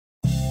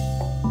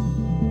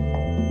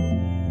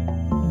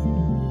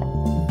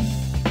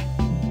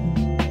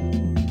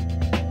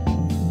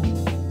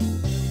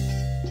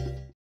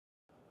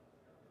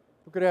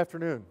Good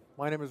afternoon.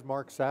 My name is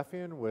Mark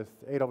Saffian with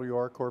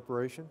AWR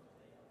Corporation.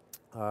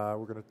 We're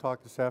going to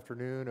talk this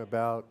afternoon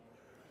about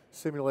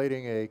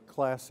simulating a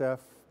Class F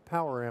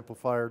power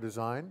amplifier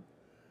design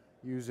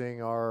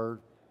using our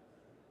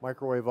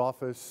microwave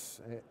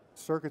office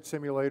circuit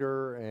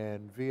simulator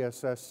and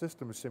VSS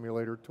system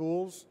simulator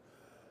tools.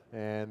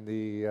 And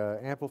the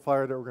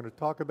amplifier that we're going to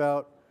talk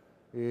about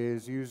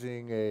is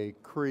using a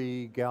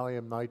Cree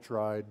gallium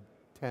nitride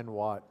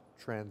 10-watt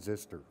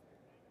transistor.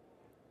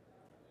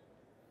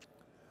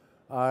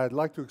 I'd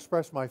like to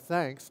express my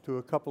thanks to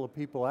a couple of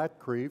people at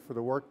Cree for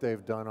the work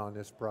they've done on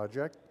this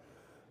project.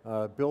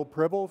 Bill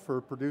Pribble for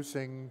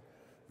producing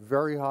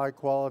very high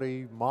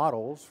quality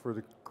models for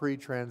the Cree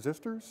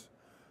transistors,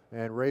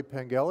 and Ray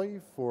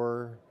Pengelly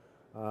for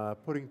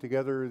putting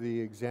together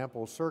the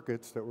example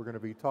circuits that we're going to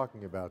be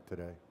talking about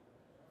today.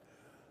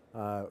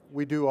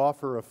 We do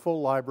offer a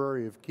full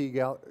library of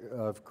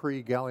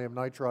Cree gallium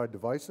nitride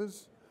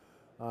devices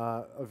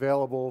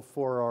available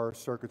for our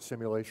circuit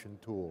simulation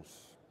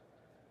tools.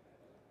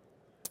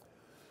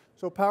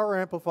 So power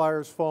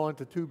amplifiers fall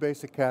into two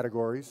basic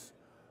categories,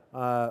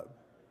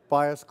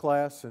 bias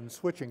class and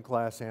switching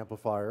class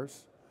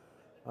amplifiers.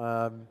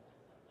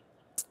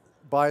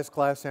 Bias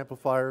class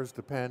amplifiers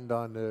depend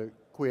on the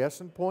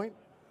quiescent point,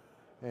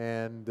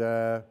 and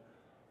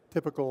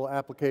typical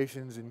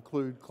applications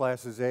include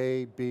classes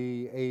A,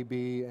 B,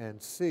 AB,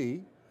 and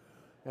C.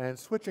 And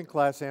switching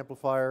class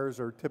amplifiers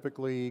are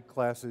typically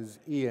classes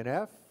E and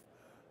F,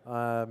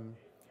 and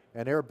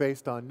they're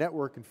based on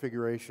network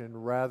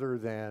configuration rather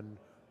than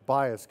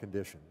bias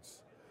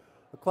conditions.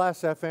 A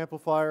Class F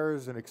amplifier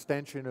is an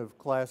extension of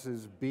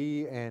classes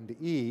B and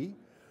E,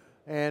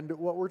 and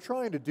what we're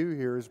trying to do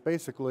here is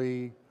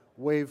basically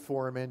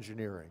waveform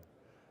engineering.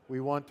 We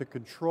want to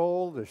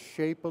control the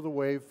shape of the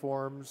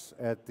waveforms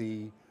at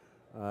the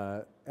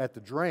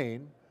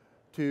drain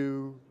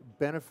to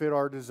benefit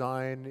our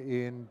design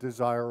in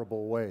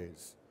desirable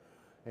ways.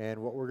 And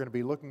what we're going to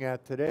be looking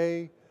at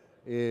today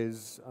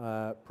is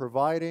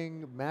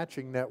providing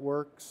matching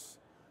networks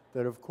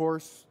that, of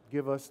course,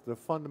 give us the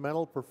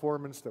fundamental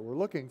performance that we're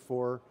looking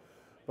for,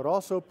 but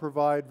also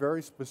provide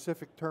very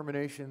specific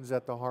terminations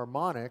at the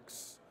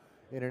harmonics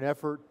in an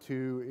effort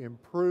to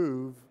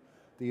improve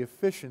the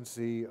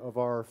efficiency of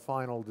our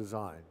final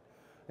design.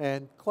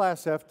 And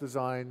Class F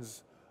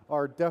designs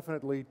are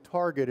definitely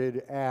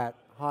targeted at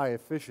high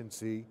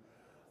efficiency,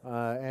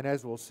 and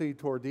as we'll see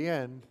toward the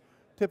end,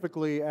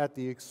 typically at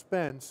the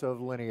expense of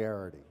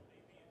linearity.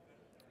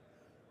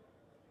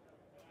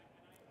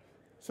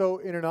 So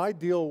in an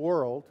ideal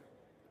world,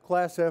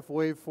 Class F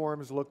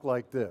waveforms look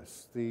like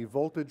this. The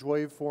voltage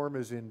waveform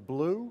is in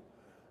blue.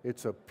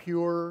 It's a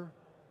pure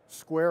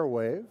square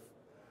wave.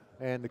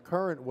 And the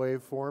current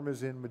waveform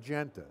is in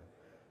magenta.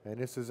 And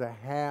this is a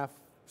half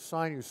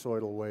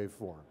sinusoidal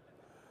waveform.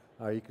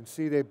 You can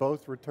see they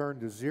both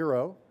return to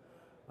zero.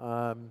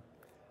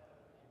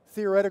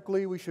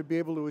 Theoretically, we should be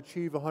able to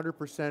achieve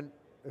 100%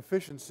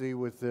 efficiency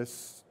with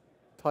this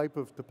type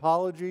of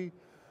topology.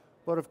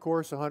 But of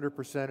course,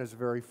 100% is a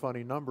very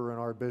funny number in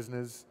our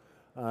business.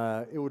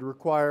 It would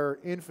require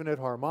infinite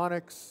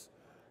harmonics,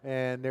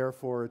 and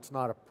therefore it's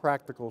not a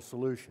practical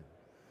solution.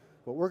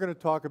 What we're going to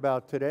talk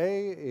about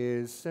today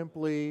is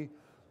simply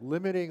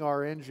limiting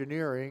our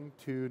engineering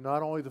to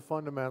not only the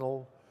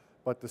fundamental,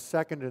 but the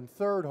second and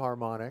third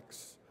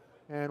harmonics,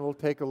 and we'll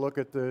take a look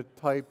at the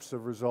types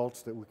of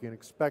results that we can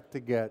expect to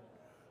get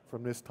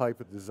from this type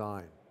of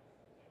design.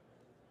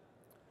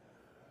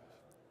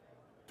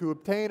 To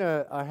obtain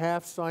a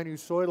half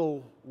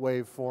sinusoidal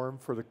waveform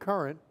for the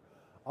current,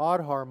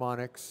 odd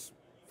harmonics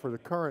for the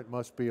current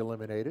must be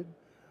eliminated.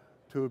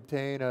 To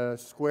obtain a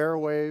square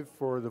wave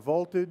for the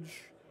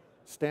voltage,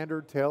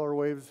 standard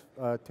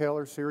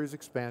Taylor series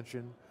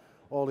expansion,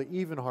 all the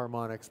even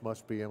harmonics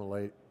must be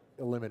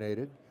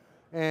eliminated.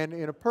 And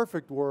in a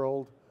perfect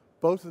world,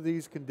 both of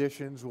these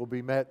conditions will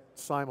be met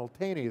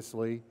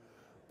simultaneously,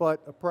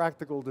 but a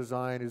practical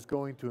design is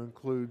going to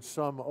include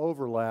some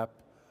overlap,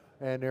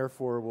 and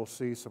therefore we'll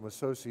see some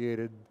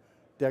associated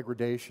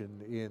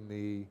degradation in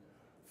the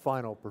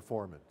final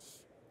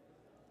performance.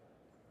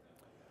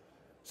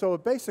 So a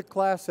basic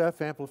Class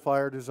F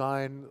amplifier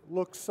design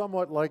looks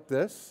somewhat like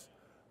this.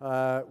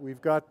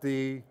 We've got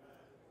the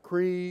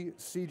Cree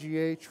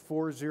CGH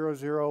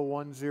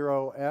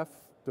 40010F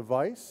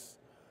device.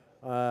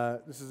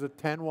 This is a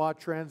 10-watt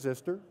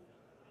transistor.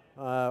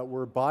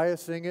 We're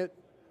biasing it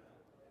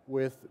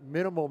with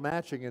minimal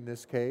matching in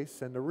this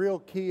case, and the real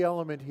key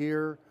element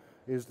here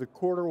is the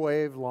quarter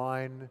wave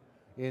line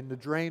in the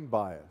drain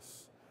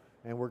bias.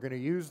 And we're going to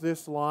use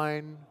this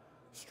line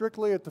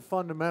strictly at the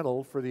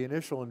fundamental for the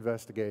initial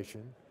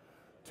investigation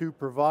to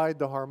provide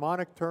the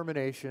harmonic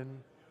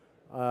termination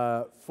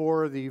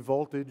for the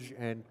voltage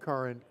and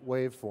current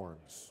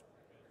waveforms.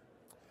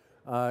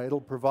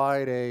 It'll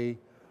provide a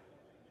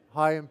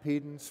high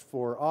impedance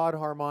for odd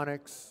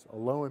harmonics, a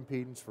low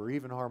impedance for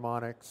even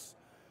harmonics,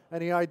 and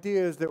the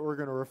idea is that we're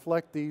going to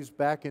reflect these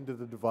back into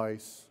the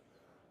device.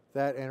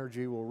 That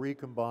energy will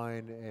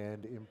recombine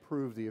and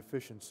improve the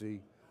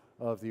efficiency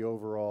of the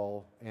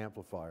overall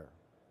amplifier.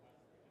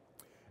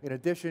 In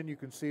addition, you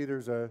can see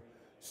there's a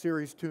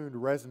series-tuned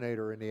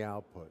resonator in the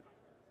output.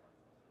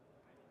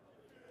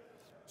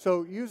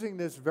 So using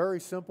this very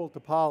simple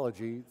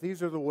topology,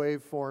 these are the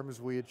waveforms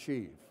we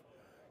achieve.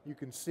 You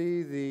can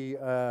see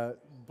the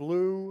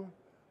blue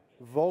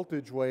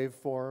voltage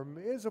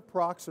waveform is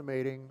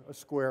approximating a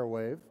square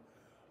wave.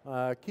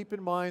 Keep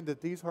in mind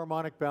that these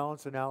harmonic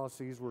balance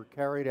analyses were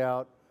carried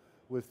out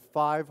with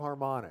 5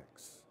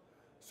 harmonics.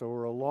 So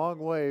we're a long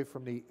way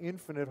from the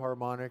infinite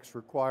harmonics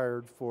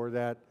required for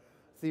that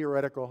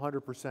theoretical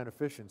 100%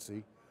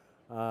 efficiency.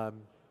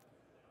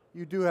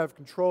 You do have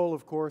control,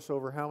 of course,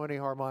 over how many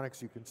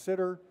harmonics you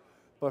consider,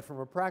 but from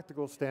a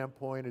practical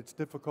standpoint, it's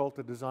difficult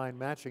to design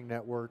matching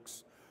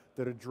networks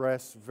that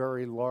address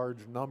very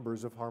large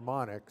numbers of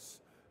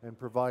harmonics and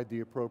provide the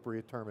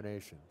appropriate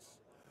terminations.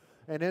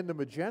 And then the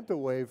magenta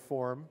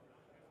waveform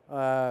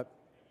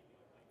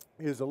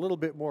is a little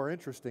bit more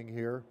interesting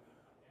here.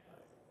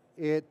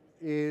 It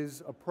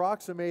is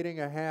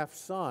approximating a half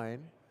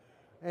sine,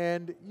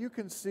 and you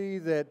can see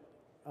that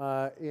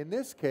in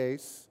this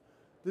case,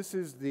 this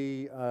is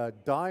the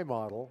dye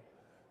model.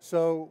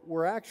 So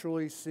we're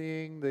actually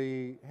seeing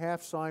the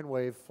half sine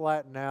wave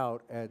flatten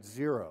out at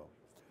 0.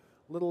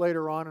 A little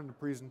later on in the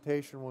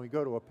presentation, when we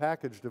go to a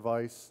package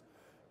device,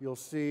 you'll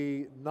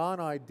see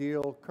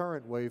non-ideal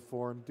current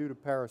waveform due to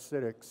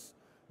parasitics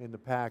in the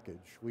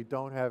package. We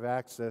don't have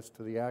access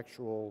to the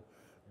actual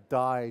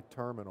dye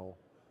terminal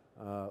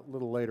a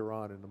little later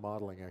on in the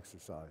modeling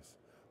exercise.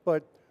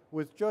 But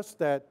with just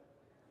that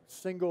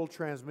single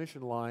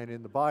transmission line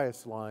in the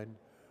bias line,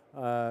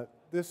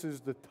 this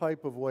is the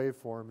type of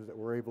waveforms that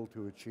we're able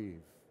to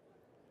achieve.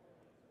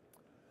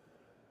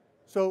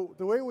 So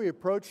the way we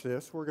approach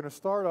this, we're going to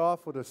start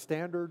off with a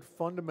standard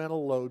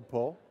fundamental load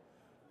pull.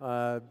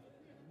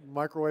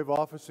 Microwave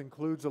Office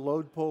includes a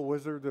load pull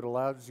wizard that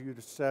allows you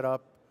to set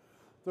up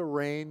the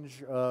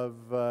range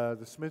of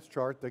the Smith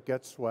chart that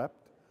gets swept.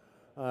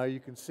 You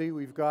can see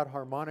we've got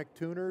harmonic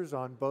tuners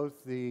on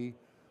both the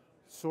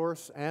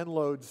source and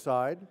load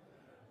side.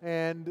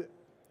 And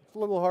it's a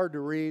little hard to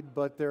read,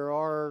 but there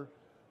are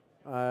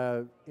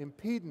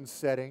impedance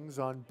settings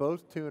on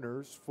both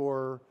tuners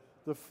for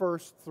the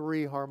first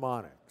 3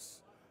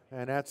 harmonics.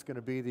 And that's going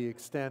to be the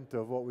extent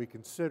of what we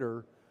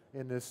consider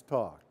in this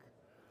talk.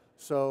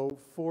 So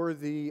for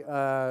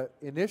the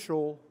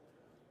initial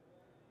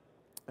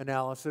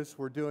analysis,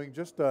 we're doing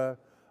just a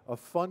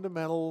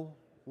fundamental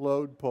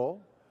load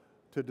pull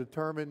to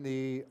determine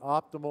the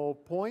optimal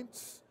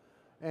points,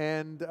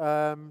 and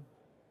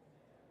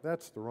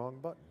that's the wrong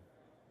button.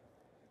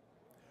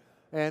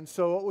 And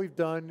so what we've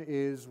done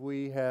is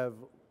we have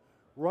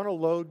run a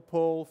load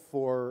pull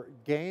for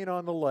gain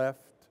on the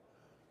left,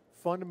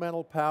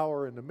 fundamental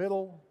power in the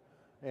middle,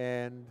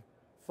 and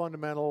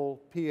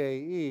fundamental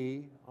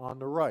PAE on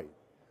the right.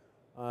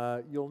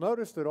 You'll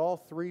notice that all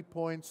 3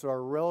 points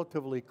are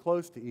relatively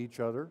close to each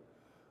other,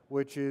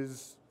 which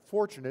is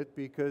fortunate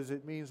because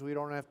it means we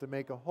don't have to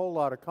make a whole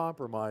lot of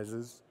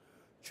compromises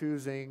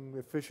choosing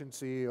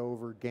efficiency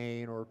over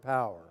gain or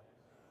power.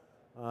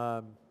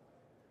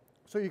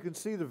 So you can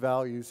see the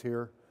values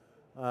here.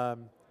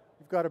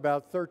 We've got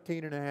about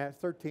 13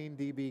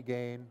 dB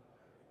gain.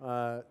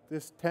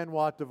 This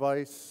 10-watt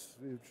device,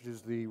 which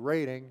is the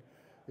rating,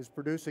 is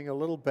producing a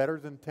little better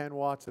than 10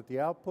 watts at the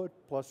output,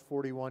 plus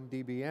 41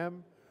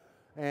 dBm.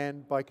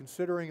 And by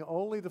considering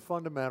only the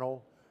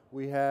fundamental,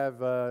 we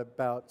have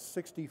about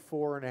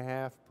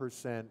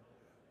 64.5%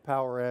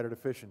 power added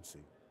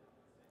efficiency.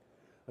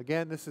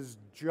 Again, this is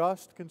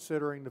just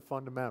considering the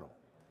fundamental.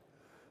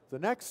 The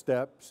next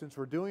step, since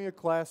we're doing a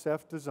Class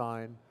F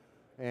design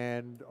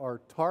and our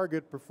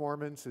target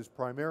performance is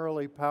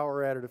primarily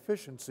power added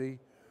efficiency,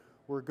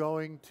 we're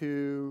going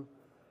to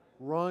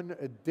run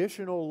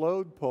additional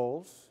load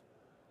pulls,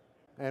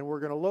 and we're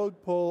going to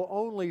load pull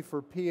only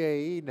for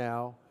PAE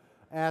now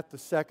at the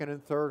second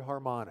and third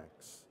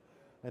harmonics.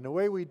 And the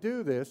way we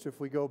do this, if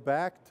we go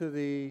back to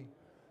the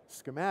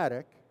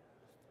schematic,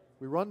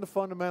 we run the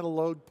fundamental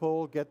load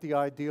pull, get the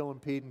ideal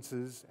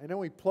impedances, and then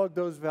we plug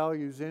those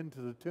values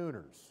into the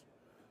tuners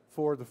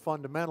for the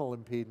fundamental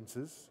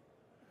impedances.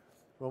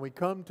 When we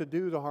come to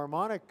do the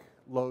harmonic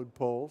load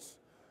pulls,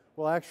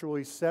 we'll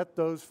actually set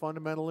those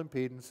fundamental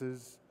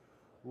impedances,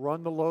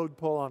 run the load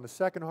pull on the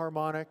second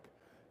harmonic,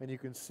 and you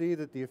can see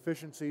that the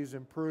efficiency is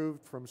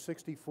improved from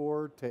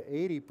 64 to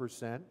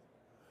 80%.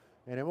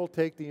 And then we'll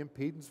take the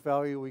impedance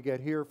value we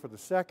get here for the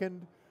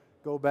second,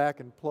 go back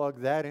and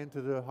plug that into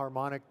the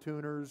harmonic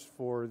tuners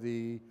for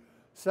the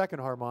second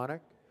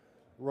harmonic,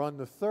 run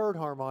the third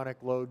harmonic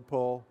load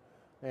pull,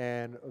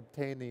 and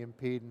obtain the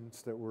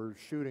impedance that we're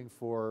shooting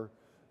for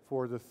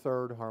the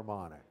third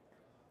harmonic.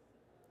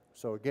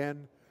 So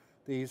again,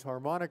 these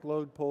harmonic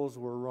load pulls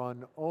were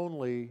run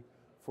only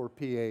for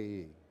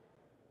PAE.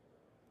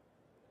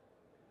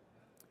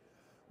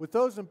 With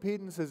those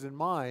impedances in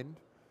mind,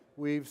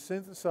 we've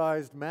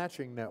synthesized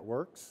matching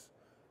networks.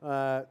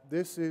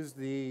 This is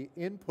the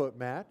input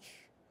match.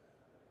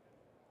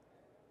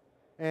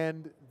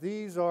 And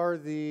these are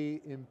the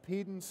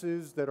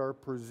impedances that are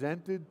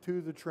presented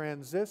to the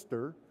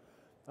transistor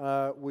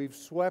we've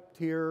swept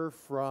here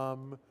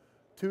from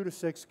 2 to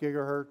 6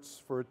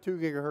 gigahertz. For a 2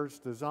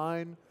 gigahertz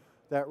design,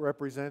 that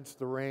represents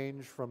the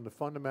range from the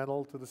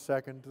fundamental to the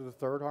second to the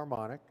third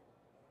harmonic.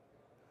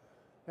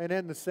 And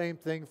then the same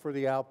thing for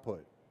the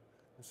output.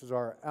 This is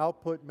our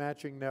output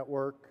matching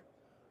network,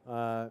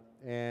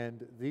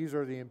 and these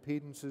are the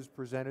impedances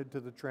presented to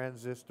the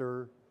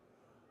transistor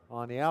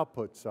on the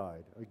output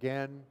side.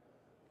 Again,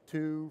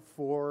 2,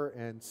 4,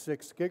 and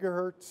 6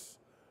 gigahertz.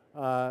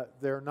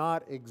 They're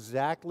not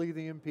exactly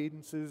the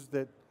impedances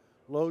that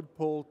load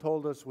pull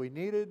told us we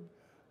needed,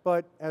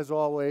 but as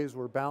always,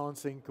 we're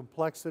balancing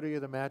complexity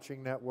of the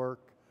matching network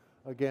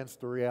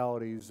against the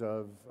realities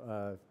of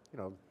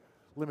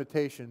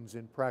limitations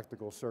in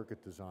practical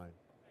circuit design.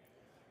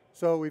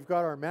 So we've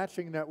got our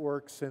matching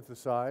network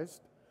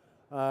synthesized.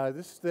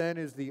 This then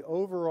is the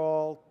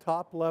overall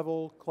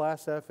top-level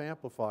Class F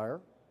amplifier.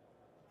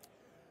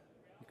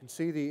 You can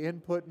see the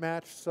input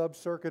match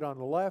sub-circuit on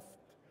the left,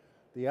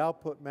 the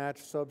output match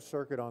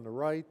sub-circuit on the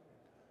right,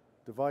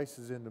 device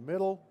is in the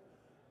middle.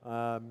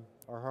 Our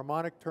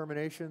harmonic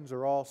terminations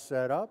are all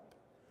set up,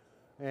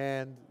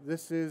 and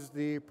this is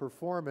the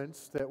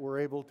performance that we're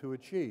able to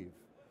achieve.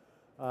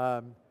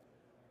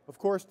 Of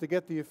course, to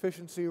get the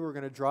efficiency, we're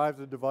going to drive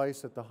the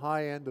device at the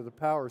high end of the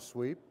power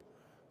sweep.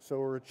 So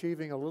we're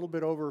achieving a little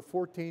bit over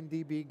 14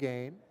 dB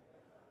gain.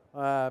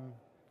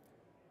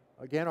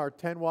 Again, our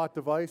 10-watt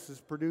device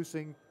is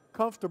producing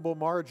comfortable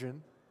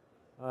margin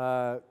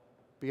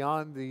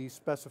beyond the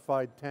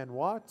specified 10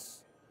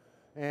 watts.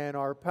 And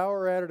our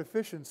power added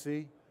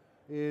efficiency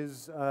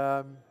is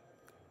a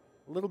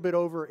little bit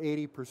over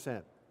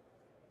 80%.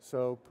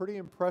 So pretty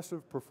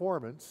impressive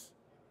performance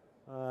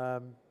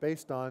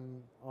based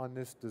on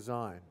this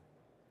design.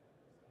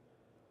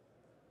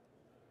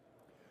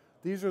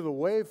 These are the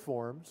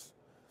waveforms,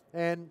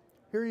 and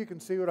here you can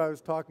see what I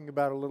was talking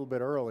about a little bit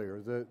earlier.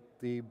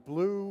 The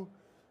blue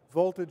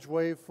voltage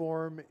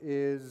waveform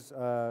is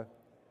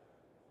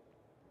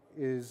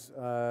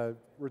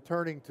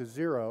returning to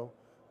 0,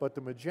 but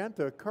the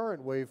magenta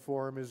current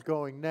waveform is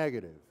going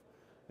negative.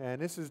 And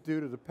this is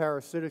due to the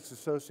parasitics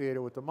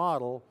associated with the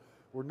model.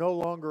 We're no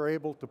longer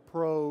able to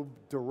probe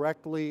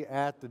directly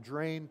at the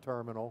drain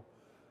terminal.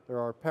 There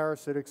are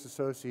parasitics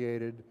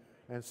associated,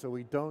 and so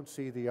we don't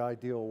see the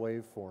ideal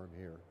waveform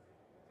here.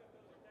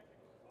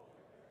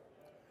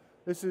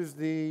 This is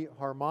the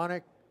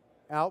harmonic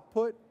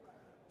output.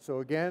 So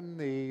again,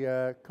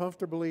 the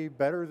comfortably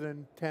better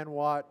than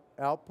 10-watt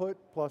output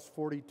plus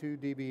 42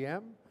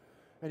 dBm.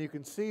 And you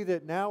can see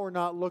that now we're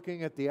not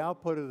looking at the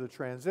output of the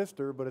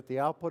transistor, but at the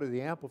output of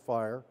the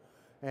amplifier.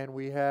 And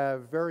we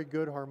have very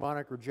good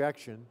harmonic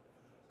rejection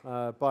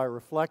by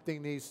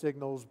reflecting these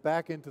signals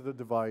back into the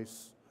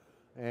device,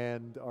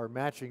 and our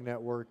matching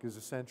network is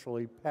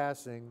essentially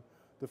passing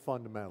the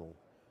fundamental.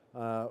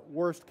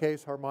 Worst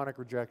case harmonic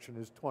rejection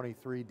is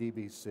 23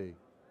 dBc.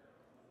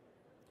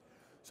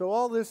 So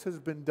all this has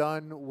been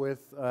done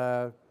with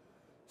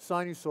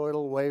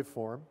sinusoidal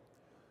waveform.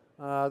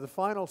 The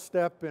final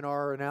step in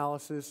our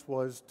analysis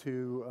was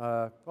to,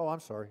 oh,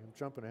 I'm sorry, I'm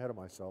jumping ahead of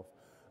myself.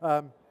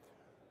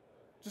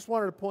 Just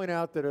wanted to point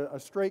out that a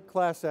straight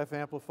Class F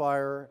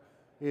amplifier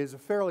is a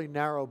fairly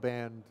narrow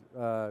band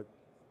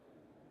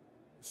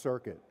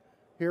circuit.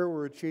 Here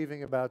we're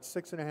achieving about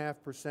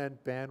 6.5%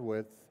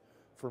 bandwidth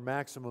for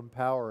maximum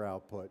power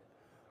output.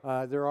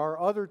 There are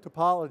other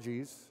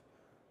topologies,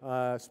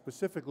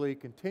 specifically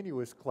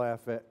continuous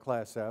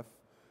Class F,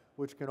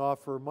 which can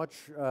offer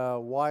much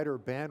wider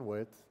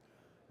bandwidth.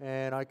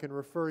 And I can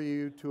refer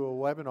you to a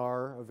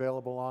webinar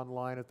available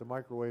online at the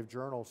Microwave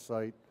Journal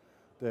site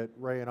that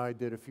Ray and I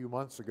did a few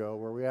months ago,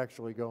 where we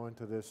actually go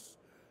into this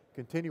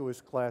continuous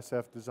Class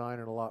F design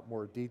in a lot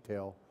more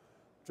detail,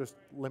 just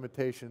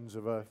limitations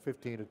of a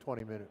 15 to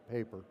 20-minute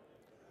paper.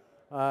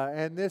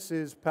 And this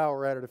is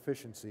power added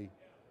efficiency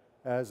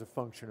as a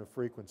function of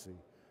frequency.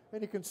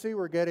 And you can see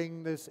we're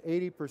getting this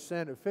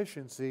 80%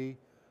 efficiency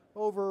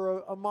over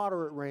a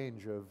moderate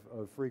range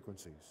of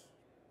frequencies.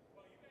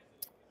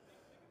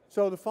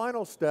 So the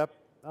final step,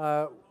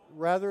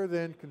 rather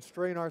than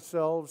constrain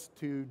ourselves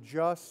to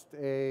just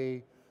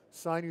a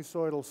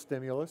sinusoidal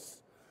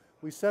stimulus,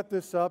 we set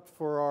this up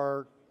for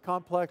our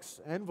complex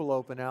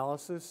envelope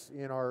analysis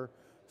in our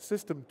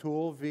system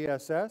tool,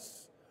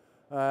 VSS.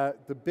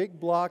 The big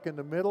block in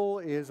the middle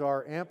is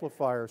our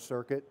amplifier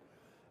circuit,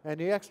 and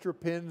the extra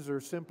pins are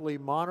simply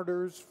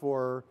monitors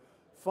for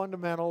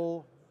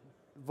fundamental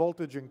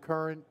voltage and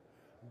current,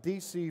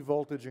 DC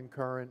voltage and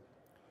current.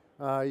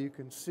 You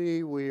can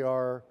see we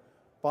are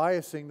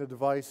biasing the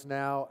device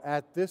now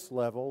at this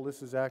level.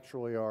 This is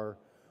actually our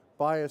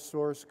bias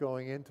source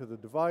going into the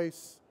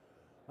device.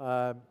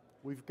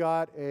 We've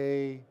got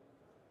a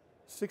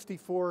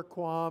 64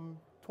 QAM,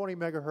 20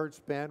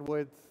 megahertz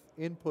bandwidth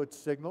input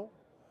signal,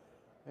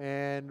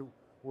 and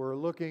we're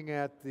looking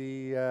at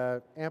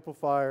the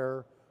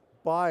amplifier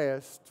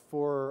biased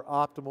for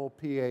optimal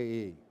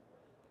PAE.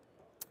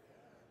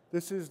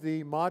 This is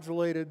the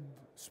modulated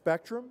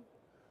spectrum.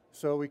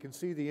 So we can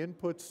see the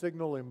input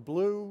signal in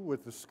blue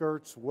with the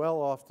skirts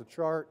well off the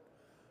chart,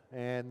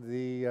 and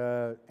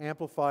the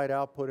amplified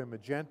output in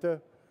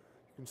magenta.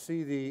 You can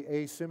see the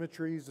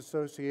asymmetries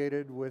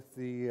associated with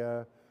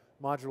the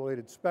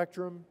modulated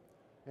spectrum,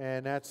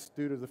 and that's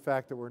due to the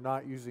fact that we're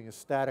not using a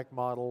static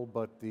model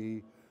but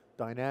the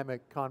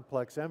dynamic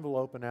complex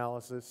envelope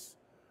analysis.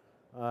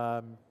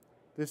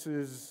 This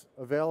is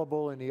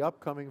available in the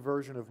upcoming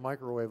version of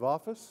Microwave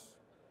Office.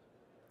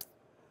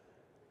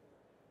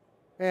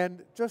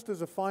 And just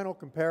as a final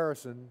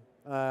comparison,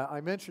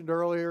 I mentioned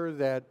earlier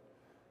that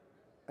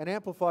an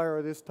amplifier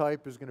of this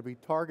type is going to be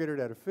targeted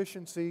at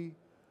efficiency,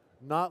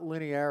 not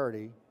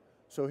linearity.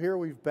 So here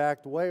we've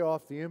backed way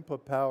off the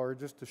input power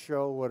just to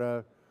show what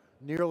a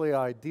nearly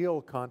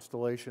ideal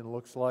constellation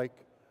looks like.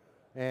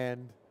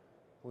 And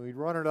when we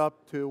run it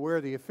up to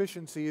where the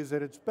efficiency is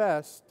at its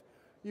best,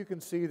 you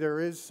can see there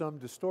is some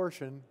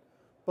distortion,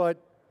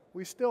 but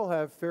we still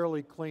have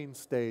fairly clean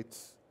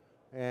states,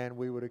 and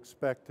we would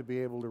expect to be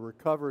able to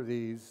recover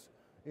these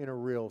in a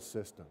real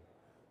system.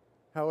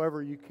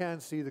 However, you can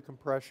see the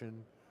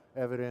compression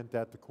evident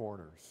at the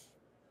corners.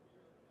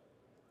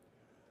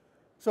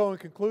 So in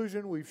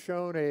conclusion, we've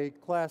shown a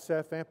Class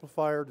F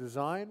amplifier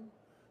design.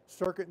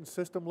 Circuit and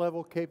system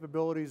level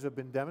capabilities have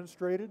been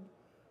demonstrated,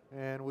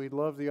 and we'd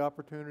love the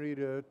opportunity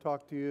to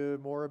talk to you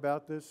more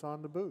about this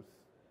on the booth.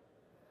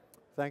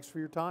 Thanks for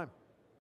your time.